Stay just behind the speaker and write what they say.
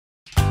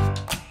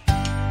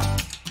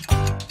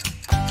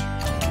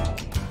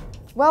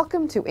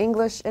Welcome to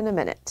English in a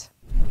Minute.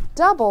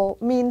 Double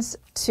means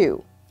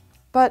two,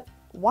 but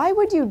why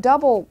would you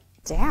double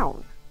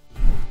down?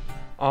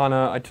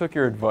 Anna, I took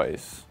your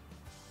advice.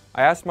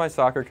 I asked my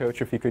soccer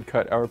coach if he could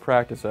cut our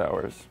practice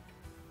hours.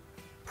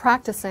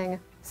 Practicing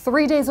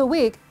 3 days a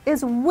week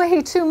is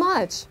way too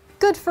much.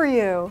 Good for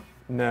you.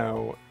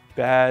 No,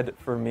 bad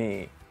for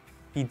me.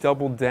 He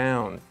doubled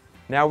down.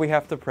 Now we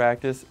have to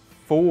practice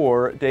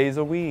 4 days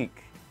a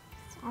week.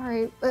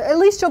 Sorry, at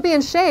least you'll be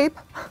in shape.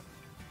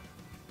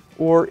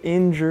 Or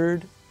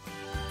injured.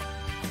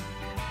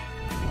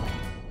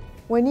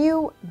 When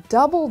you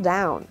double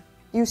down,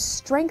 you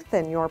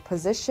strengthen your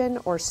position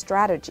or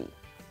strategy,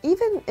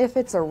 even if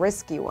it's a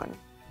risky one.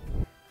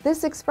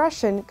 This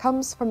expression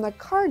comes from the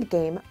card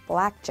game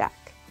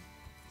blackjack.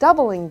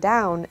 Doubling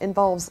down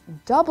involves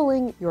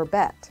doubling your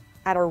bet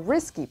at a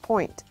risky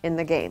point in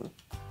the game.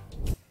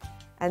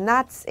 And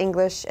that's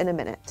English in a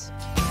Minute.